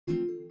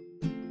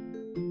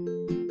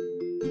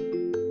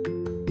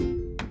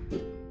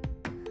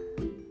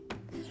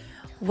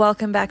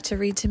Welcome back to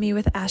Read to Me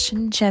with Ash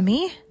and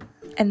Jemmy,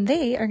 and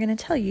they are going to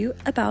tell you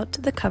about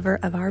the cover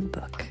of our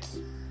book.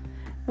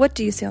 What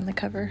do you see on the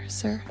cover,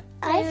 sir?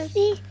 I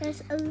see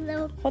there's a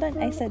little... Hold on,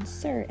 I said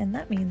sir, and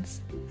that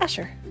means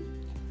Asher.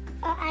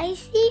 I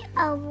see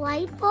a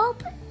light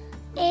bulb,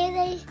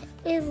 and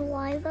there's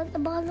lines at the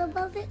bottom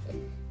of it,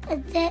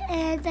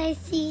 and I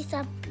see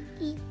some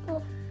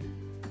people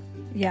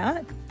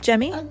Yeah,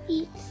 Jemmy? on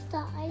each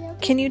side of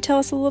it. Can you tell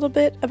us a little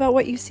bit about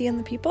what you see in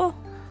the people?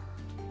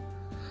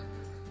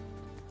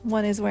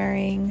 One is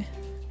wearing...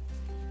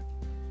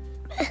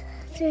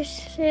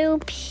 There's two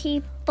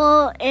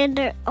people, and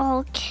they're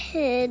all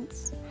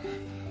kids.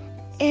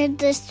 And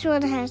this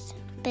one has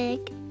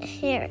big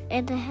hair,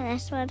 and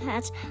this one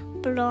has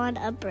blonde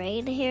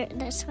braid hair, and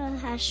this one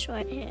has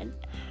short hair,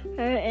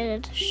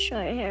 and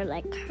short hair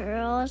like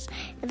curls,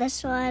 and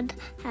this one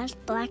has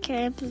black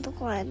hair and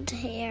blonde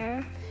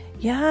hair.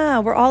 Yeah,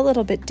 we're all a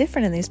little bit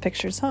different in these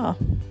pictures, huh?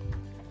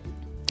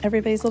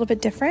 Everybody's a little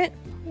bit different?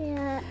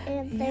 Yeah,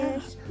 and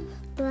there's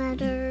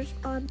letters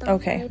on the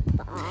Okay. light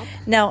bulb.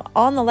 Now,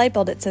 on the light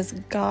bulb, it says,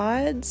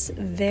 God's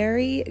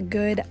very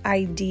good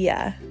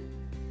idea.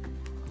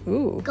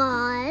 Ooh.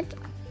 God,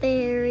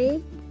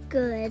 very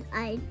good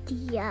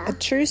idea. A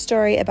true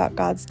story about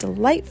God's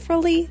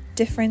delightfully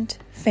different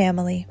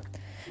family.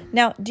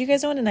 Now, do you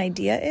guys know what an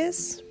idea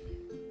is?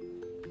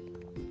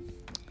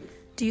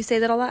 Do you say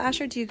that a lot,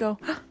 Asher? Do you go,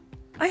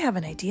 I have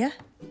an idea?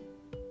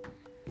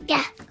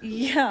 Yeah.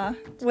 Yeah.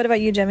 What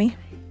about you, Jemmy?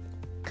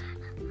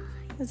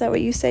 Is that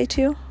what you say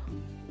too?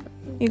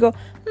 You go,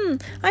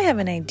 I have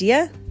an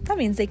idea. That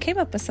means they came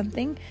up with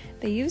something.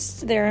 They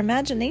used their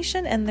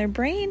imagination and their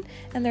brain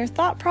and their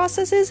thought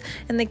processes,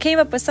 and they came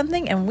up with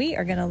something, and we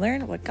are going to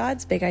learn what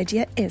God's big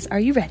idea is. Are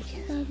you ready?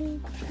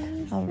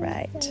 All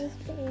right.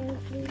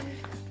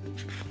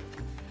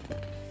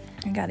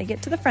 I got to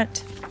get to the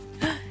front.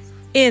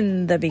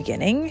 In the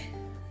beginning,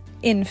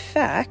 in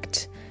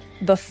fact,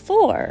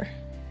 before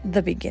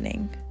the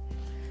beginning,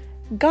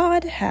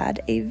 God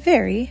had a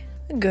very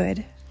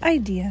good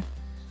idea.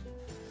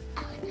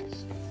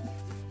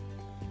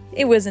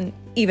 It was an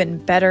even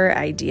better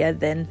idea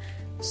than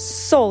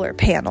solar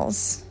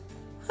panels.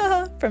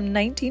 From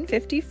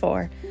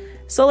 1954.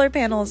 Solar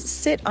panels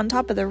sit on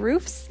top of the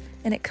roofs,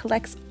 and it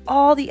collects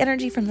all the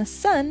energy from the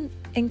sun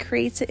and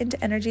creates it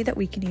into energy that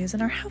we can use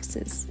in our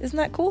houses. Isn't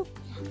that cool?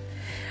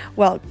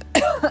 Well,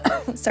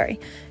 sorry.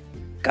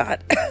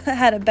 God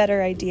had a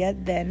better idea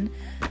than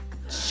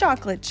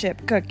chocolate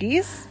chip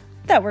cookies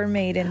that were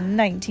made in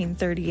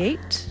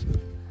 1938.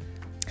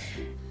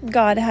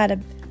 God had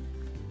an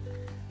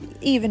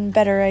even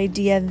better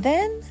idea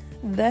than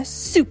the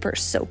Super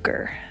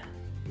Soaker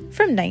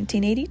from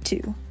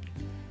 1982.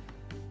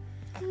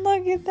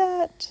 Look at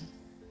that.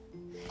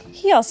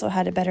 He also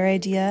had a better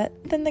idea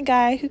than the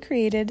guy who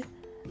created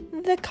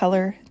the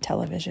color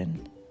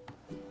television.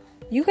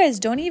 You guys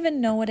don't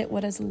even know what it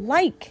was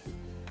like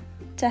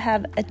to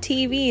have a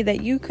TV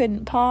that you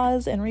couldn't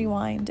pause and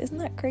rewind. Isn't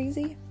that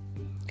crazy?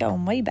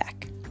 Going way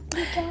back.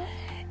 Okay.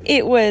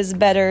 It was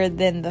better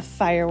than the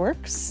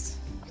fireworks.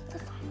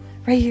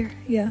 Right here,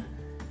 yeah.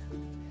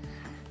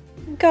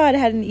 God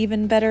had an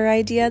even better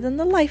idea than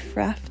the life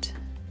raft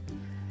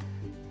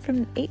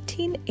from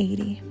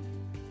 1880.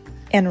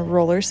 And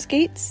roller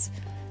skates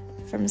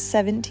from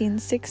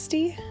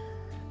 1760.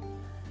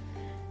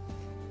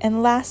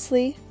 And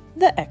lastly,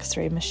 the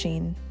X-ray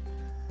machine.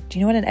 Do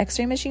you know what an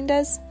X-ray machine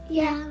does?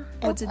 Yeah.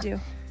 What's it do?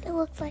 It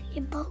looks like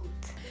your boat.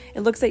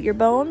 It looks at your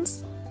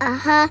bones?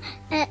 And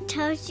it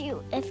tells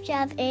you if you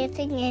have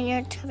anything in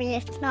your tummy,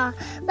 if not.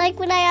 Like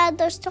when I had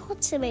those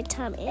thoughts in my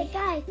tummy. Hey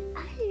guys,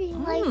 I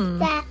realized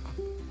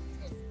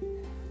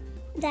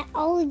that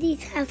all of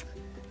these have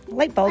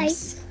Light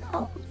bulbs.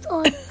 lights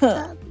on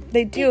them.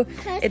 They do.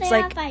 Because It's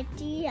they like, have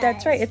ideas.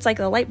 that's right. It's like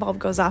the light bulb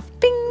goes off,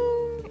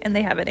 bing, and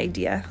they have an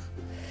idea.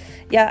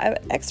 Yeah, an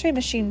X-ray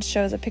machine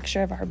shows a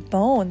picture of our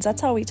bones. That's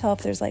how we tell if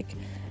there's like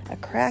a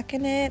crack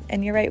in it.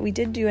 And you're right, we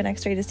did do an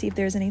X-ray to see if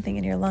there's anything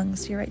in your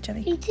lungs. You're right,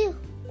 Jemmy. Me too.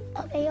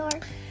 Oh, they are.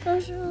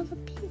 Those are all the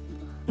people.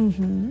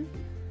 Mm-hmm.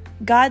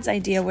 God's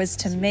idea was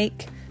to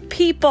make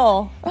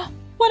people. Oh,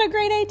 what a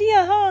great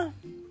idea, huh?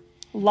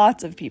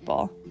 Lots of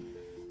people.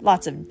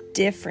 Lots of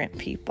different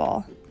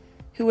people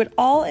who would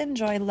all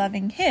enjoy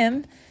loving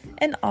him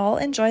and all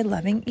enjoy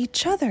loving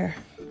each other.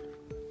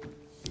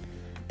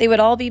 They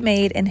would all be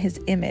made in his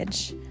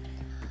image.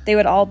 They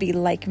would all be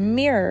like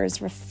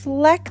mirrors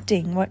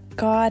reflecting what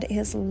God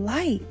is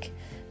like.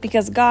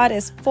 Because God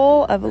is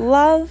full of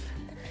love,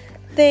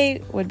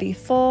 they would be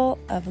full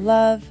of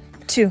love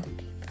too.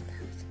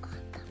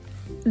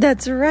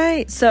 That's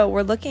right. So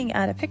we're looking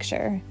at a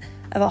picture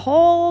of a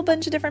whole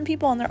bunch of different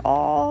people, and they're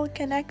all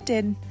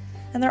connected,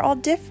 and they're all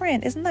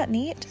different. Isn't that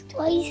neat?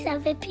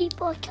 27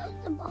 people. I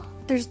counted them all.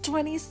 There's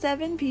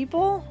 27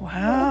 people?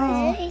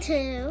 Wow. 1,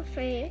 2,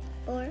 3,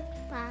 4,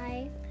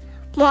 5.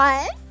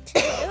 1,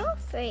 2,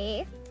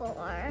 3,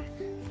 4,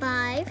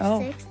 5,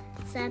 Oh. 6,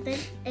 7,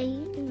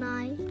 8,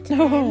 9,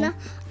 10,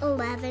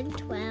 11,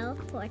 12,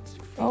 14,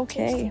 15,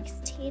 Okay.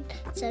 16,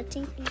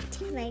 17,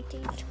 18,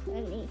 19,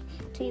 20,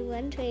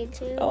 21,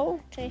 22, Oh.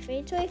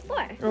 23,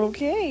 24.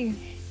 Okay.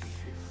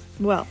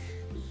 Well,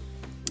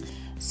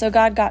 so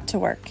God got to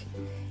work.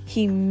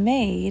 He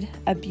made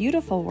a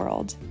beautiful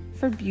world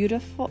for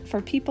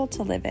people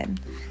to live in.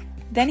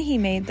 Then he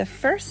made the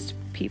first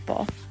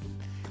people.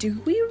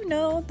 Do we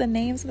know the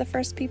names of the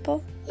first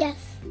people? Yes.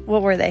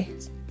 What were they?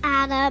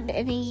 Adam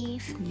and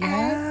Eve.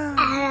 Yeah.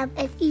 Adam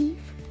and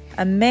Eve.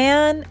 A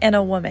man and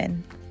a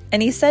woman.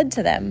 And he said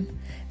to them,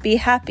 "Be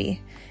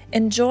happy.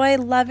 Enjoy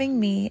loving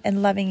me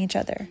and loving each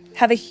other.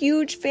 Have a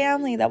huge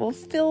family that will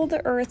fill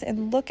the earth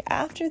and look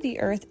after the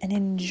earth and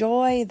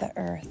enjoy the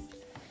earth."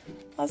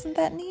 Wasn't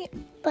that neat?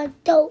 But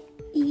don't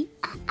eat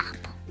an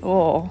apple.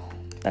 Oh,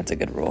 that's a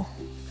good rule.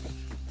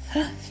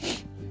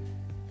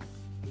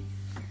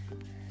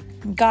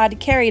 God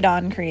carried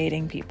on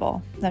creating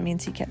people. That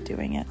means he kept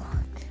doing it.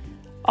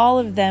 All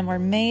of them were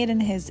made in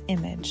his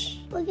image.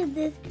 Look at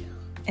this girl.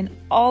 And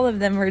all of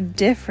them were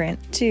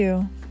different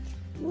too.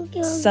 Look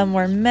at Some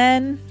were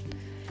men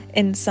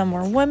and some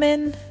were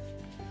women.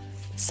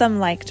 Some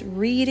liked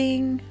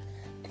reading.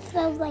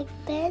 some like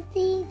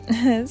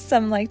dancing.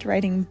 Some liked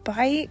riding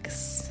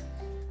bikes.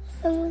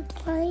 Some like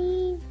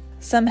playing.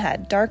 Some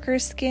had darker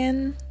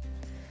skin.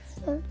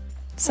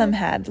 Some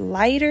had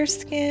lighter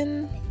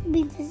skin.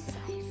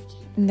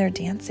 And they're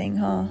dancing,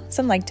 huh?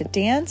 Some liked to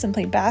dance and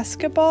play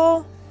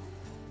basketball.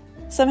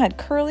 Some had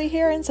curly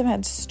hair and some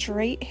had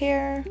straight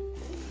hair.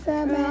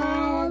 Some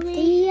had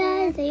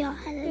ideas. They all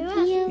had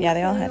ideas. Yeah,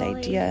 they all had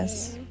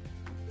ideas.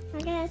 I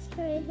guess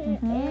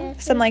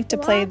Some liked to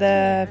play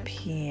the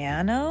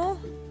piano.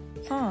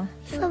 Huh.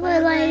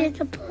 Someone likes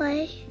to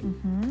play.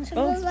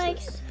 Someone Oh.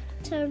 likes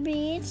to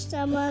read.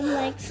 Someone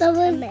likes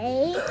to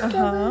make.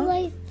 Someone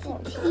likes to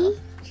teach.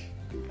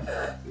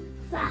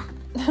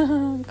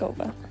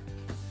 Gova.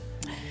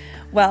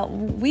 Well,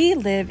 we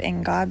live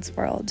in God's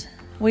world.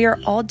 We are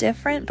all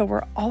different, but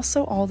we're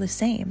also all the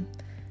same.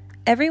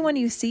 Everyone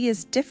you see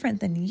is different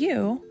than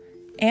you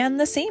and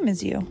the same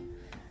as you.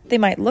 They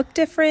might look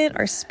different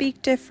or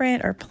speak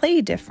different or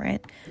play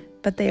different,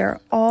 but they are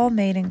all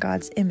made in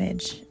God's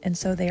image, and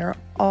so they are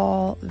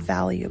all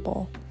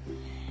valuable.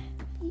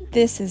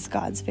 This is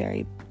God's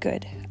very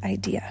good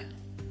idea.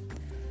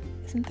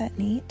 Isn't that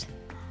neat?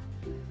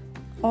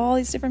 All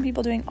these different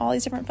people doing all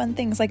these different fun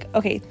things. Like,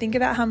 okay, think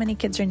about how many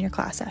kids are in your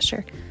class,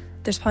 Asher.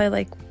 There's probably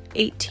like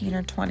 18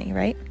 or 20,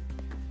 right?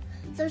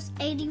 There's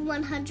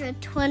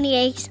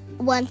 8,128,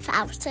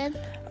 1,000.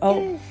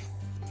 Oh.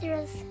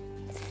 There's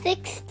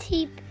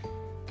 60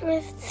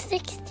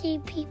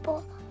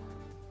 people.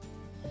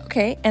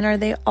 Okay, and are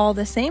they all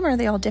the same or are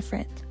they all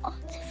different? All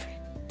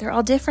different. They're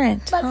all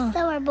different. But huh?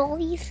 some are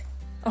bullies.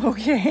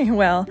 Okay,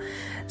 well,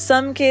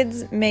 some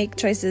kids make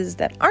choices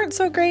that aren't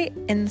so great,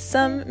 and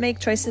some make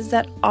choices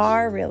that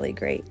are really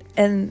great.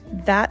 And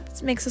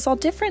that makes us all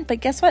different. But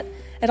guess what?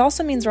 It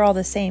also means we're all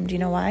the same. Do you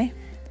know why?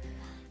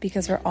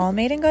 Because we're all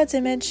made in God's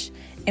image,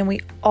 and we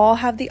all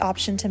have the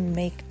option to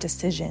make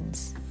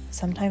decisions.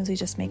 Sometimes we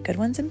just make good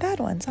ones and bad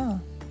ones, huh?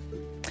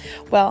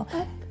 Well,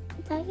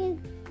 Are you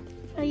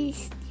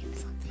stealing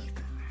something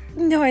from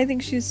her? no, I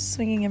think she's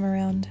swinging him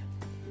around.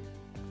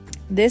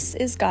 This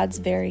is God's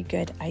very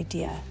good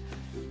idea.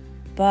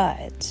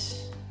 But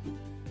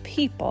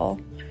people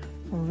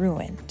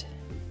ruined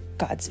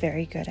God's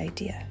very good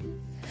idea.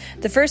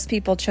 The first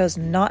people chose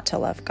not to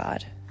love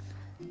God.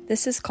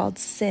 This is called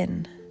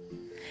sin.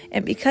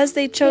 And because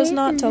they chose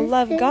not to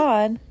love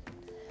God,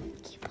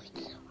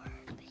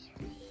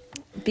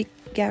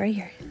 right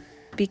here.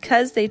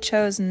 Because they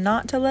chose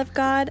not to love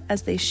God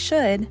as they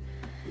should,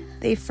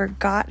 they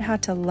forgot how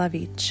to love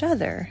each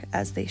other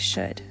as they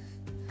should.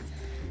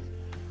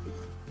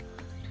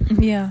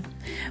 Yeah,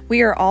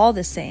 we are all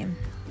the same.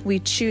 We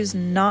choose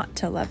not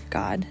to love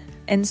God.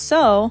 And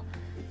so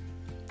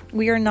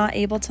we are not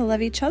able to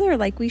love each other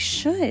like we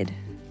should.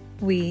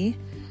 We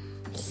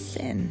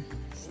sin.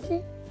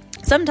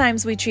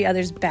 Sometimes we treat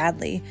others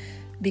badly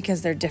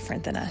because they're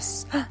different than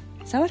us.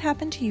 Is that what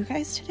happened to you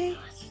guys today?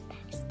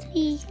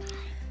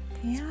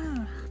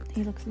 Yeah,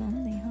 he looks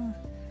lonely, huh?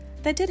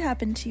 That did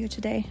happen to you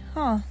today,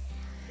 huh?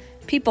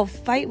 People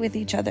fight with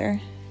each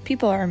other.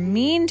 People are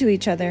mean to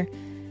each other.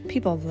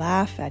 People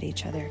laugh at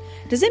each other.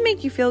 Does it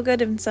make you feel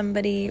good when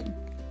somebody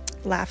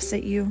laughs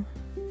at you?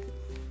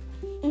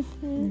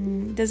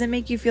 Does it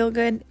make you feel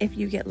good if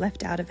you get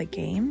left out of a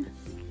game?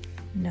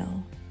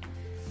 No.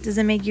 Does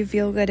it make you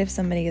feel good if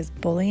somebody is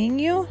bullying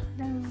you?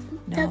 No.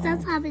 No.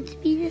 That's happened to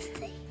me this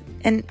day.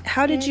 And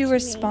how did you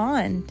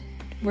respond?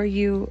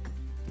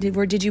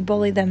 Did you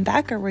bully them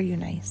back or were you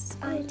nice?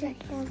 I did.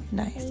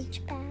 Nice.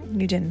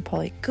 You didn't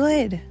bully.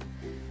 Good.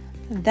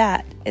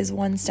 That is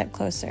one step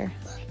closer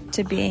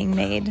to being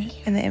made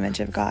in the image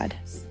of God.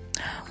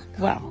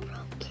 Well,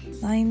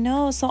 I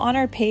know. So on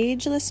our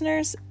page,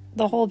 listeners,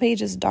 the whole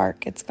page is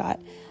dark. It's got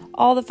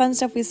all the fun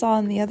stuff we saw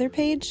on the other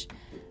page.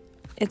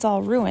 It's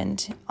all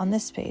ruined on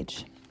this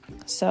page.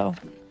 So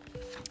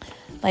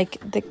Like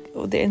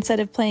instead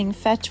of playing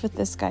fetch with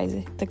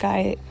the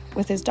guy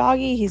with his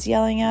doggy, he's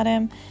yelling at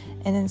him.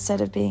 And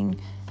instead of being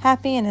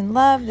happy and in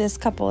love, this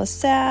couple is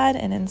sad.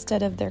 And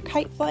instead of their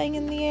kite flying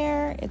in the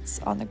air, it's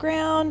on the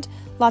ground.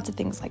 Lots of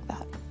things like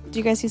that. Do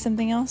you guys see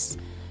something else?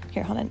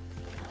 Here, hold on.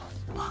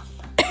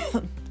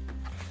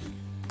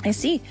 I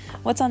see.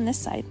 What's on this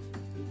side?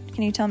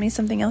 Can you tell me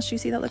something else you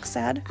see that looks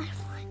sad?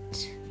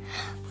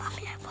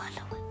 Mommy, I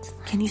want to.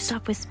 Can you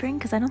stop whispering?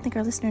 Because I don't think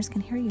our listeners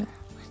can hear you.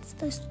 What's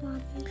this,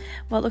 Mommy?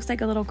 Well, it looks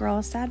like a little girl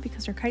is sad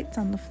because her kite's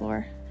on the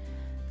floor.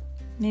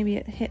 Maybe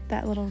it hit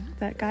that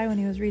guy when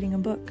he was reading a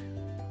book.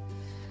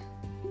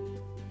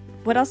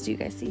 What else do you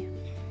guys see?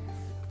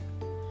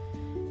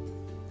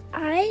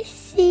 I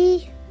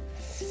see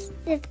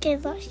this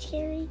guy's not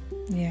scary.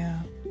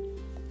 Yeah.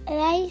 And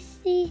I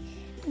see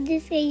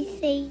this guy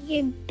saying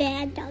you're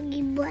bad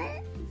doggy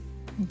butt.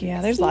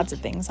 Yeah, there's lots of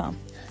things, huh?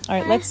 All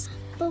right, let's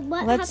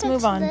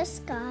move on. To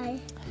this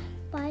guy?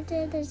 Why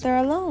did this They're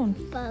alone.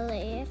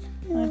 believe?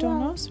 I don't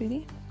know,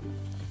 sweetie.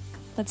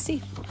 Let's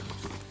see.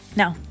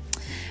 Now,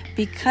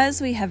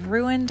 because we have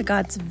ruined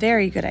God's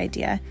very good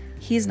idea,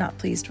 He's not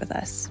pleased with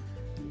us.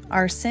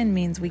 Our sin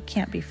means we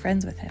can't be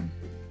friends with Him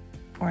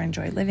or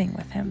enjoy living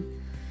with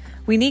Him.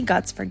 We need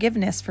God's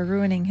forgiveness for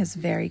ruining His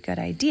very good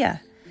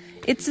idea.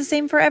 It's the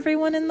same for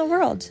everyone in the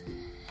world.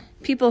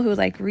 People who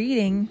like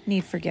reading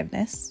need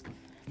forgiveness,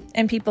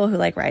 and people who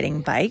like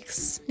riding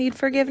bikes need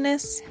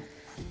forgiveness.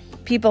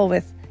 People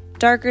with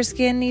darker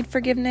skin need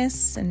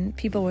forgiveness, and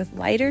people with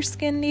lighter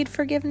skin need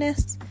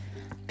forgiveness.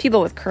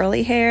 People with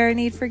curly hair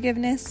need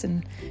forgiveness,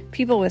 and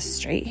people with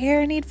straight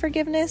hair need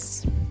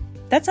forgiveness.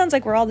 That sounds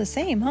like we're all the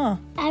same, huh?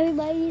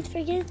 Everybody needs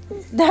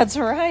forgiveness. That's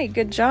right.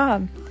 Good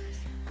job.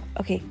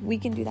 Okay, we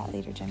can do that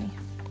later, Jenny.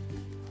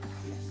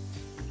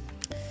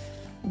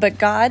 But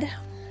God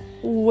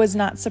was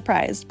not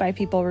surprised by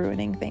people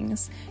ruining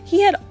things.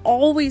 He had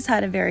always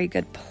had a very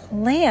good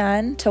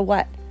plan to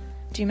what?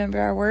 Do you remember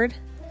our word?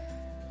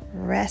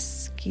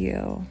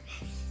 Rescue.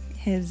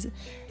 His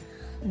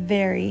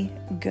very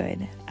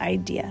good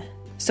idea.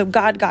 So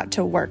God got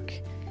to work.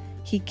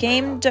 He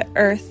came to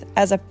earth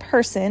as a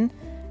person.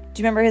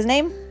 Do you remember his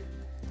name?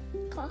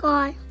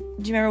 God.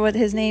 Do you remember what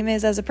his name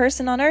is as a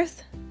person on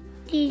earth?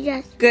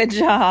 Jesus. Good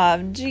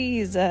job,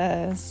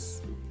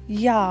 Jesus.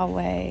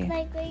 Yahweh.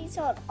 Like he's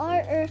on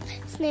our earth,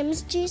 his name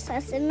is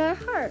Jesus in our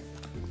heart.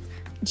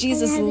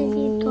 Jesus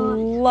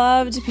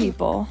loved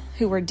people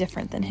who were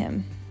different than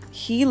him.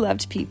 He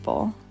loved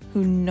people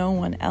who no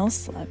one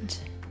else loved.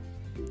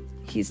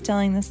 He's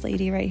telling this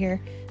lady right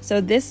here.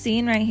 So this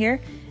scene right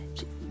here,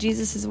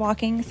 Jesus is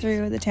walking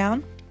through the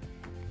town,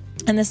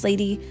 and this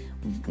lady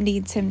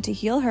needs him to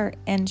heal her,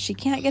 and she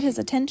can't get his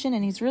attention,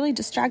 and he's really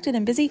distracted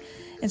and busy.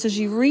 And so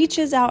she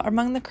reaches out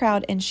among the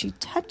crowd, and she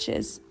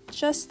touches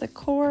just the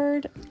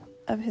cord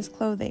of his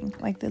clothing,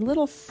 like the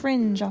little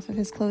fringe off of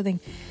his clothing.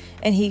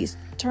 And he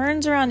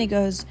turns around, he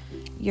goes,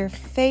 "Your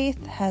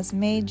faith has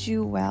made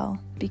you well,"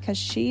 because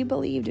she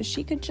believed if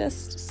she could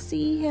just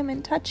see him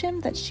and touch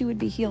him, that she would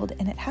be healed.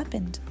 And it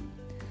happened.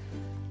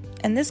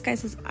 And this guy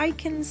says, "I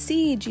can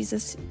see."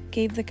 Jesus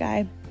gave the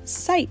guy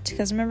sight,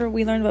 because remember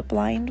we learned what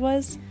blind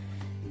was?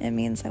 It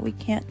means that we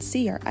can't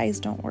see. Our eyes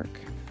don't work.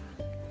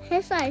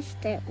 His eyes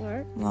didn't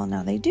work. Well,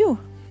 now they do.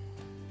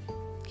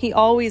 He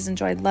always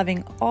enjoyed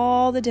loving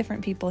all the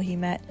different people he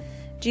met.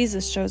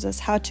 Jesus shows us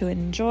how to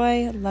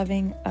enjoy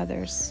loving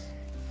others.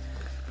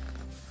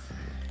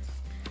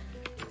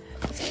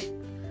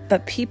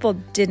 But people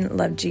didn't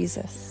love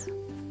Jesus.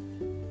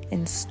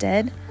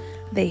 Instead,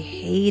 they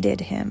hated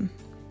him.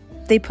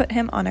 They put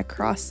him on a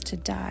cross to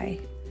die.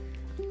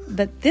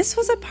 But this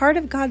was a part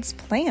of God's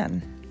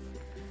plan.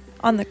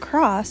 On the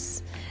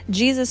cross,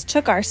 Jesus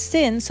took our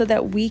sins so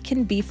that we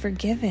can be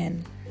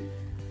forgiven.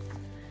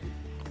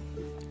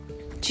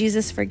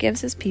 Jesus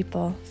forgives his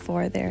people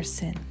for their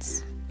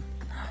sins.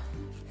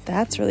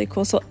 That's really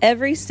cool. So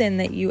every sin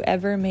that you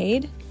ever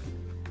made,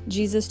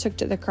 Jesus took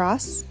to the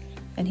cross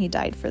and he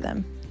died for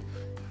them.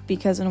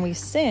 Because when we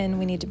sin,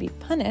 we need to be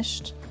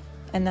punished.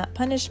 And that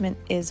punishment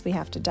is we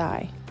have to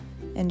die.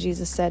 And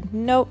Jesus said,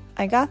 "Nope,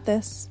 I got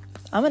this.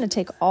 I'm going to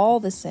take all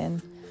the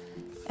sin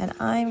and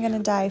I'm going to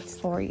die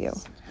for you."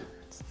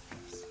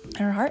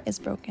 Her heart is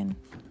broken.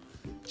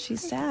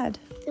 She's sad.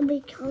 And we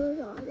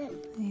colored on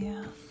it.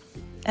 Yeah.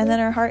 And then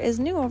her heart is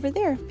new over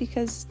there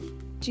because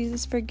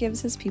Jesus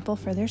forgives his people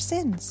for their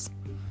sins.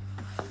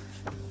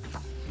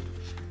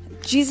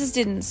 Jesus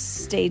didn't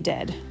stay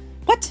dead.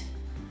 What?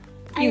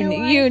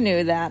 You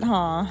knew that,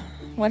 huh?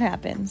 What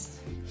happens?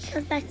 He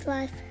goes back to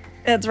life.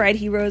 That's right.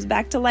 He rose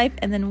back to life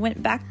and then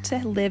went back to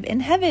live in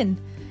heaven.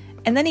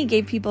 And then he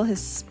gave people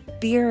his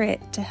Spirit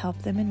to help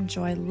them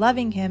enjoy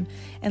loving him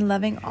and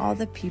loving all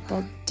the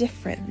people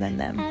different than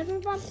them. I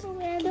remember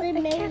when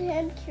they made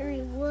him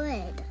carry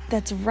wood.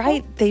 That's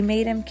right. They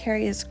made him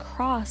carry his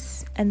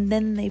cross and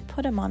then they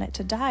put him on it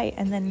to die.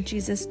 And then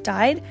Jesus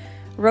died,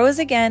 rose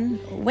again,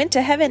 went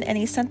to heaven, and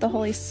he sent the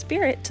Holy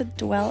Spirit to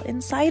dwell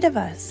inside of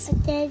us.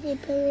 And then they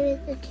put him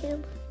in the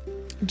tomb.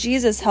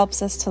 Jesus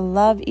helps us to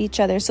love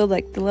each other. So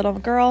like the little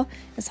girl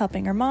is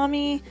helping her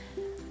mommy.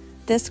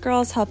 This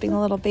girl's helping a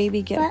little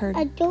baby get But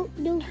I don't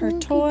know her who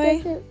toy.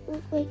 He doesn't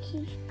look like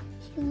he's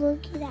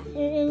looking at it.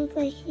 It looks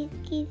like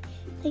he's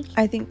like.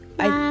 I think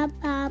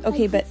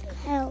okay, but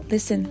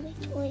listen.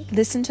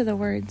 Listen to the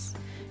words.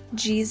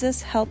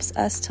 Jesus helps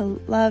us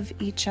to love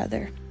each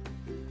other.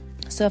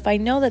 So if I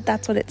know that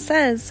that's what it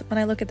says when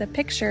I look at the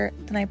picture,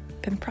 then I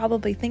can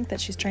probably think that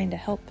she's trying to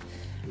help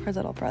her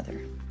little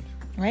brother,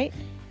 right?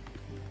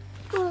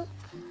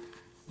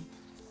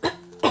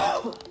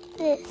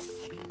 This.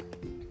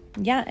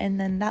 Yeah, and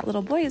then that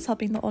little boy is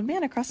helping the old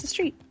man across the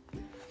street.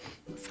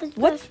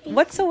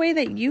 What's a way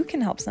that you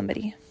can help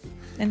somebody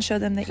and show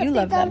them that you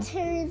love them?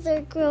 Carry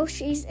their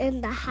groceries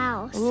in the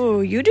house.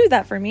 Ooh, you do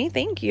that for me.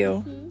 Thank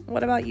you. Mm-hmm.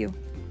 What about you?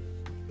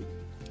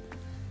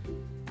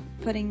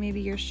 Putting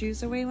maybe your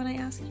shoes away when I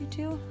ask you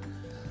to?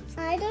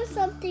 I do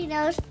something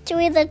else.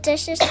 Doing the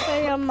dishes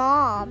for your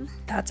mom.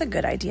 That's a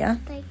good idea.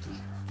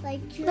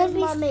 Like your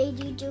mom made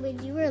you do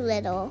when you were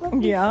little.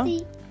 Yeah.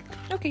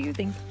 Okay, you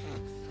think.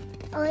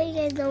 I'll let you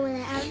guys know when I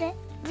have it.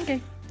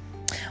 Okay.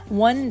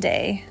 One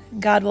day,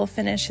 God will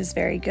finish his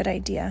very good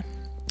idea.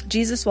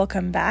 Jesus will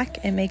come back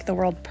and make the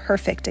world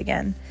perfect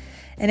again.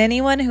 And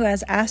anyone who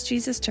has asked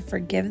Jesus to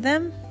forgive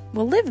them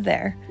will live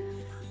there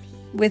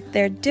with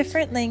their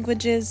different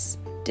languages,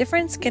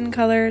 different skin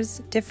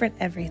colors, different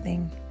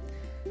everything.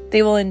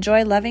 They will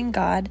enjoy loving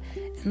God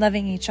and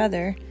loving each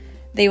other.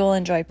 They will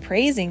enjoy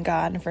praising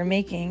God for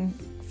making,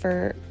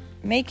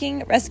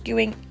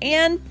 rescuing,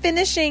 and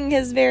finishing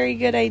his very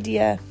good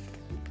idea.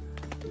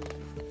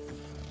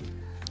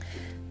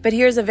 But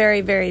here's a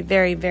very, very,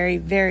 very, very,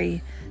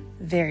 very,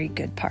 very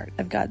good part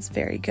of God's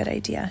very good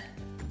idea.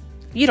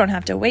 You don't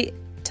have to wait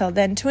till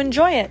then to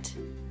enjoy it.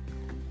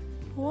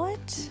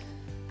 What?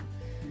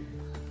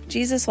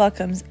 Jesus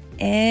welcomes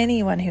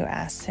anyone who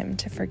asks him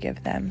to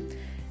forgive them.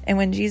 And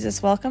when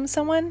Jesus welcomes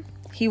someone,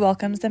 he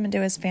welcomes them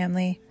into his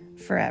family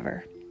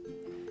forever.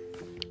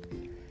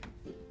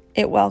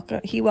 He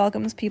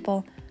welcomes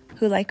people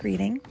who like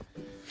reading,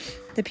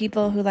 the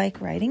people who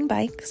like riding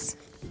bikes.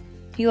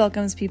 He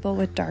welcomes people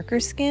with darker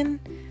skin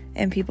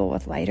and people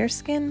with lighter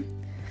skin.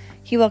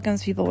 He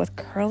welcomes people with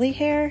curly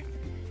hair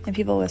and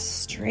people with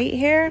straight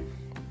hair.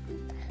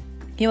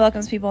 He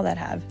welcomes people that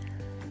have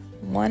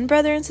one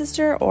brother and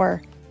sister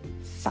or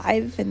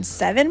 5 and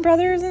 7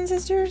 brothers and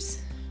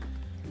sisters.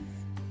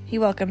 He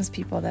welcomes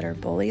people that are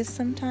bullies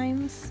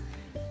sometimes,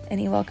 and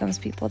he welcomes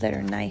people that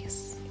are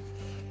nice.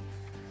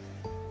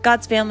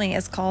 God's family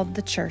is called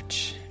the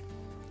church.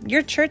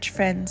 Your church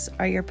friends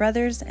are your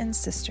brothers and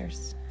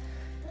sisters.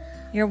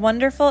 Your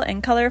wonderful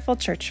and colorful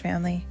church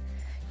family.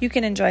 You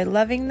can enjoy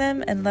loving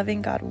them and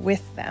loving God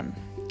with them.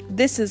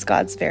 This is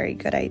God's very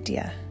good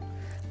idea.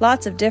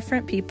 Lots of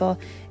different people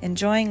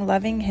enjoying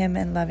loving him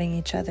and loving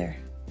each other.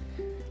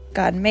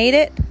 God made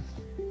it.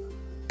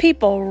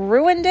 People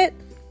ruined it.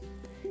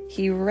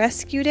 He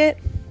rescued it.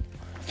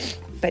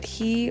 But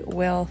he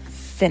will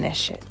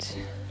finish it.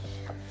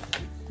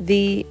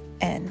 The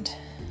end.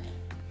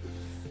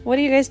 What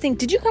do you guys think?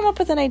 Did you come up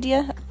with an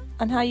idea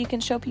on how you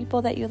can show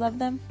people that you love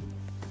them?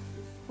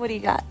 What do you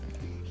got?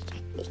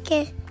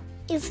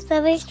 If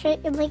somebody's trying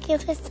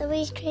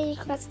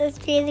across the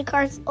street and the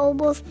car's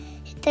almost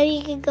hit them,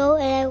 you can go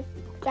and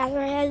grab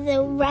their hand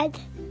and run.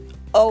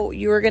 Oh,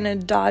 you were going to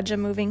dodge a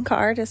moving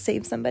car to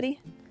save somebody?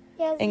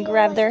 Yeah, and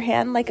grab their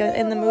hand like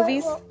in the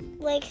movies?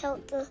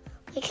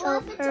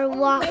 Help her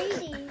walk.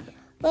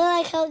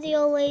 Help the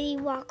old lady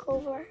walk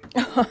over.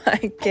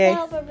 Okay.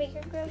 Help her make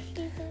her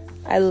groceries.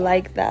 I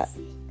like that.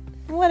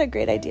 What a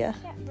great idea.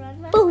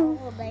 Boom.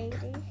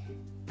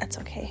 That's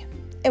okay.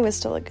 It was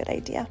still a good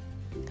idea.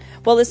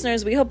 Well,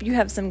 listeners, we hope you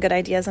have some good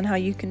ideas on how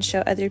you can show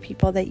other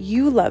people that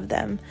you love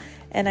them.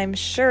 And I'm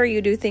sure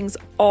you do things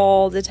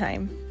all the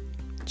time,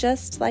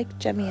 just like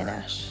Jemmy and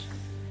Ash.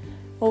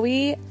 Well,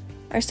 we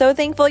are so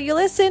thankful you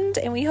listened,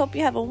 and we hope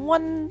you have a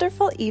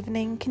wonderful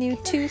evening. Can you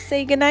two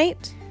say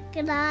goodnight?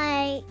 Good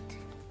night.